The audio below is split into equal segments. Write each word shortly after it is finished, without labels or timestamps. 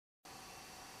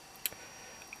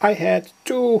I had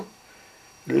two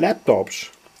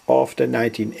laptops of the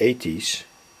 1980s,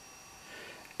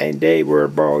 and they were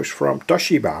both from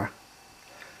Toshiba,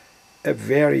 a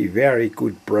very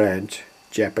good brand,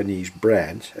 Japanese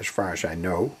brand as far as I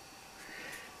know.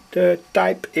 The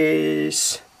type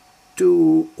is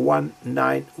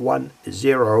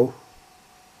 21910,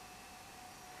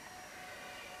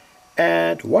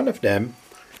 and one of them,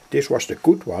 this was the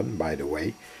good one by the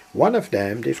way, one of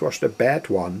them, this was the bad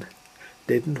one,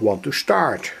 didn't want to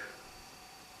start.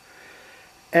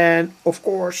 And of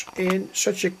course in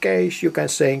such a case you can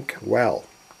think, well,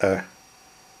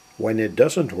 when it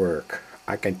doesn't work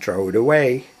I can throw it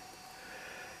away,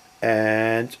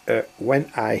 and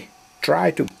when I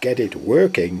try to get it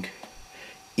working,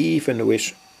 even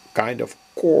with kind of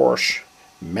coarse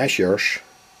measures,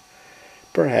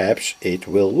 perhaps it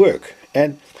will work.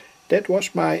 And that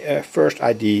was my first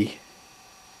idea.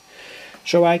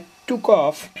 So I took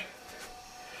off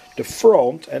the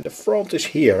front, and the front is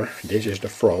here. This is the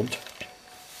front.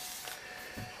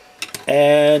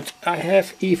 And I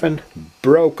have even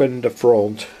broken the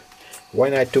front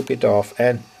when I took it off.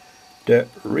 And the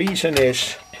reason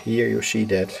is, here you see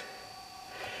that,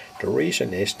 the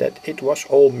reason is that it was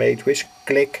all made with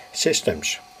click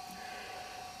systems.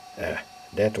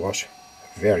 That was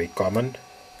very common.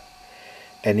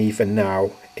 And even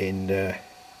now in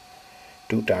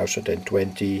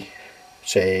 2020,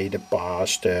 say the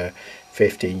past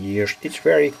 15 years, it's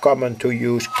very common to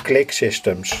use click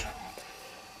systems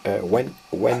when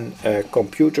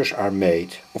computers are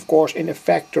made. Of course in a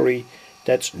factory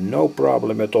that's no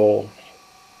problem at all.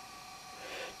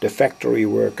 The factory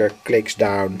worker clicks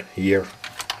down here,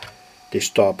 this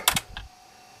top,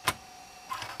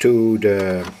 to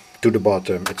the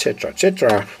bottom, etc,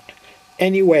 etc.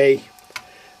 Anyway,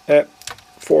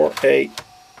 for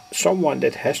someone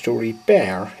that has to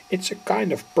repair, it's a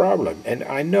kind of problem. And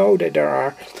I know that there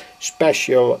are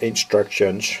special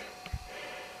instructions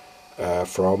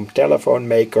from telephone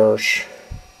makers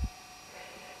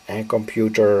and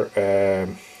computer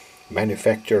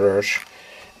manufacturers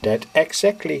that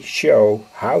exactly show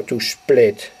how to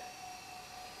split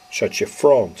such a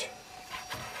front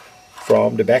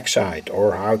from the backside,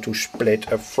 or how to split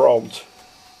a front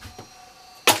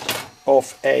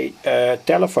of a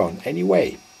telephone.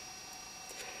 Anyway,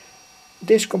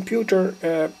 this computer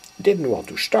didn't want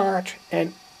to start,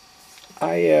 and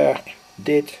I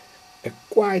did a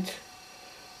quite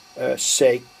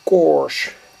say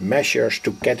coarse measures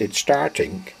to get it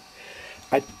starting.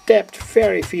 I tapped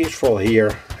very fiercefully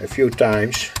here a few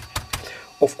times.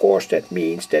 Of course that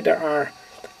means that there are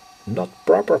not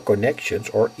proper connections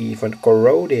or even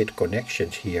corroded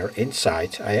connections here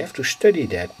inside. I have to study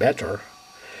that better.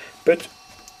 But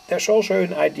there's also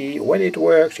an idea, when it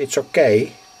works it's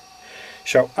okay.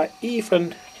 So I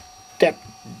even did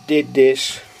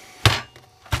this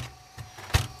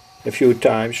a few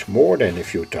times, more than a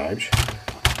few times.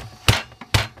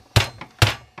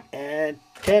 And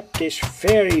tap this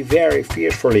very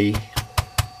fiercefully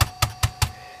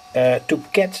to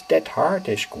get that hard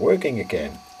disk working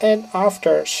again. And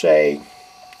after say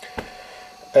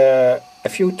a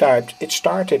few times it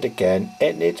started again,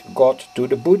 and it got to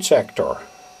the boot sector.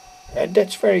 And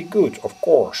that's very good, of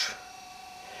course.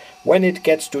 When it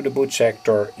gets to the boot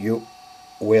sector you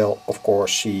will of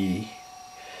course see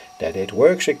that it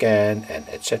works again, and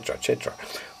etc, etc.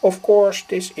 Of course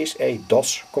this is a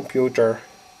DOS computer,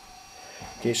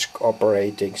 disk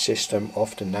operating system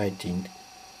of the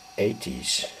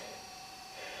 1980s.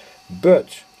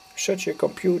 But such a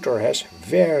computer has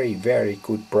very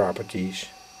good properties.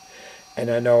 And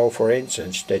I know for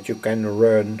instance that you can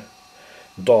run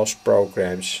DOS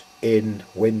programs in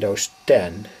Windows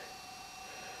 10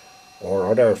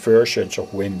 or other versions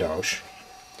of Windows.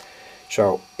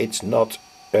 So it's not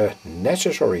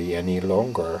necessary any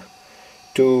longer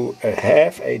to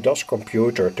have a DOS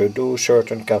computer to do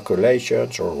certain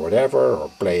calculations or whatever, or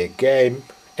play a game.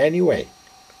 Anyway,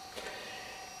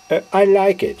 I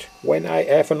like it when I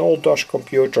have an old DOS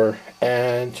computer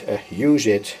and use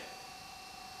it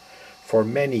for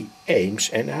many aims,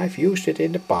 and I've used it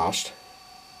in the past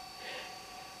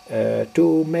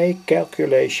to make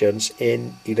calculations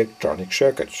in electronic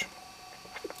circuits.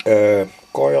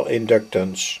 Coil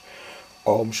inductance,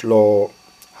 Ohm's law,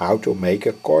 how to make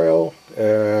a coil,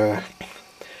 the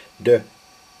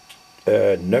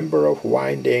number of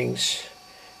windings,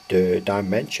 the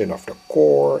dimension of the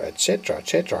core, etc,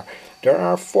 etc. There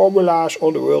are formulas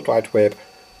on the World Wide Web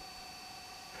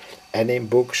and in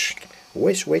books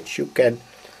with which you can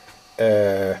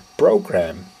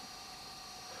program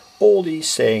all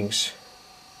these things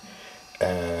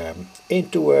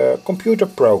into a computer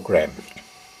program.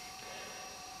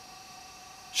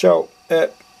 So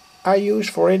I use,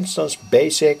 for instance,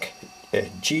 Basic,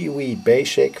 GUI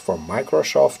Basic from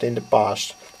Microsoft in the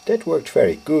past. That worked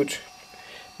very good.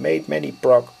 Made many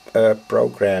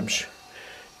programs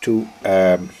to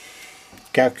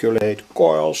calculate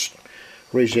coils,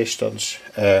 resistance,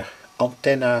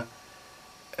 antenna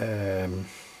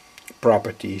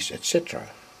properties, etc.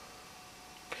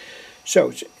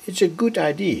 So it's a good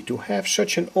idea to have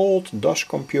such an old DOS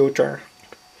computer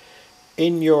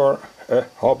in your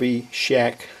hobby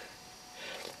shack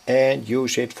and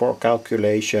use it for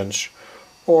calculations,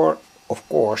 or of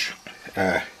course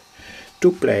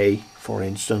to play, for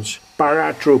instance,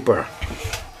 Paratrooper.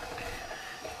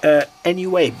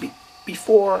 Anyway,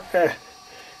 before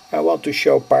I want to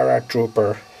show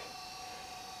Paratrooper,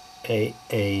 a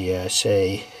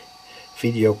say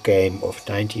video game of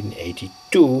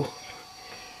 1982.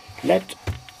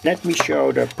 Let me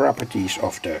show the properties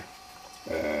of the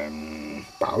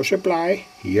power supply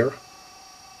here.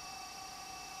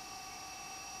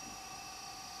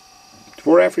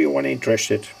 For everyone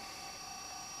interested,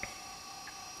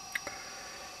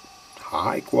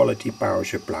 high quality power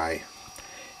supply,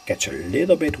 gets a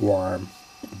little bit warm,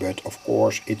 but of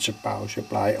course it's a power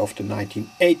supply of the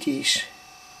 1980s,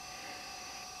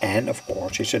 and of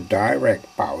course it's a direct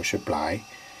power supply,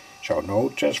 so no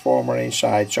transformer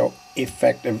inside, so in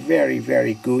fact a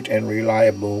very good and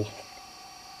reliable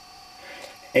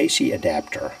AC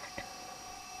adapter.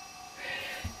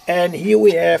 And here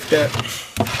we have the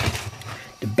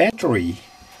battery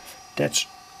that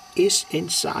is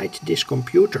inside this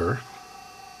computer,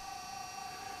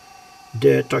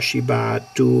 the Toshiba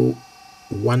T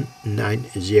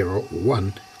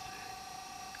 1901.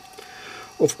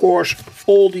 Of course,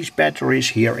 all these batteries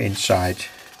here inside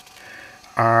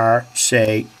are,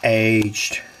 say,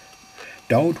 aged,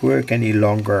 don't work any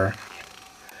longer,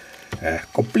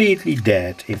 completely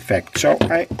dead in fact. So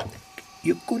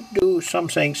you could do some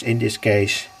things in this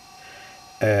case.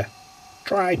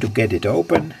 Try to get it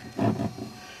open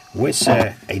with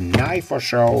a knife or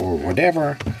so or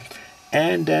whatever,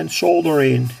 and then solder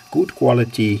in good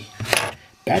quality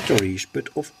batteries. But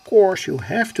of course you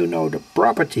have to know the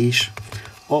properties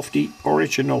of the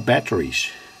original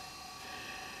batteries,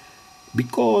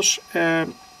 because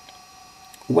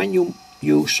when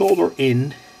you solder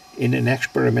in an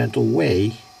experimental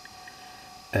way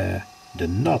the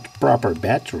not proper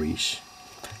batteries,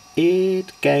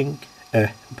 it can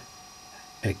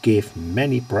give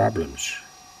many problems,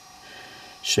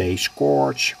 say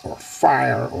scorch or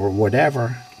fire or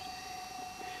whatever.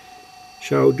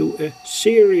 So do a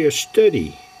serious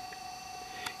study.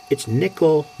 It's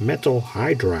nickel metal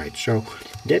hydride, so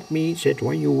that means that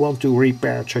when you want to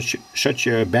repair such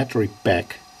a battery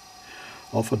pack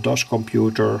of a DOS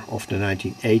computer of the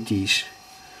 1980s,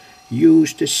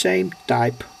 use the same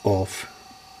type of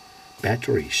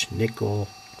batteries, nickel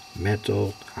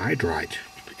metal hydride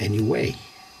anyway.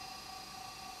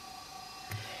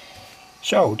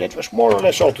 So that was more or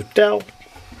less all to tell.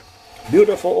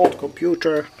 Beautiful old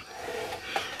computer.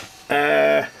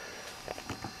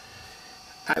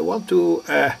 I want to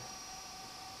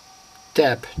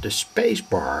tap the space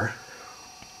bar,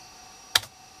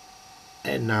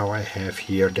 and now I have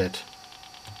here that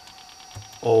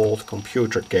old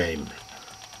computer game.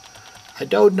 I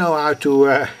don't know how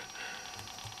to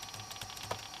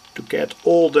get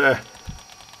all the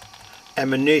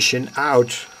ammunition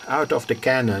out of the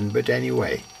cannon, but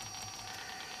anyway,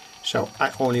 so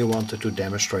I only wanted to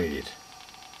demonstrate it.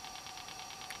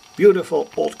 Beautiful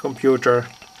old computer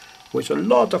with a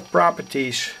lot of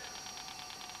properties.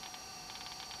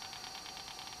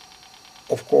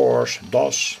 Of course,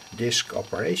 DOS, disk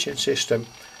operation system.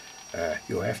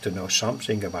 You have to know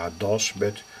something about DOS,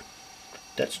 but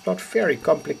that's not very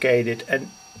complicated.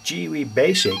 And GUI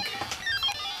Basic,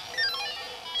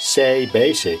 say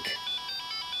Basic.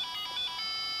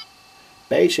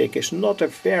 Basic is not a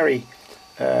very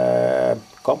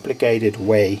complicated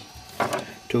way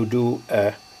to do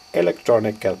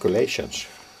electronic calculations.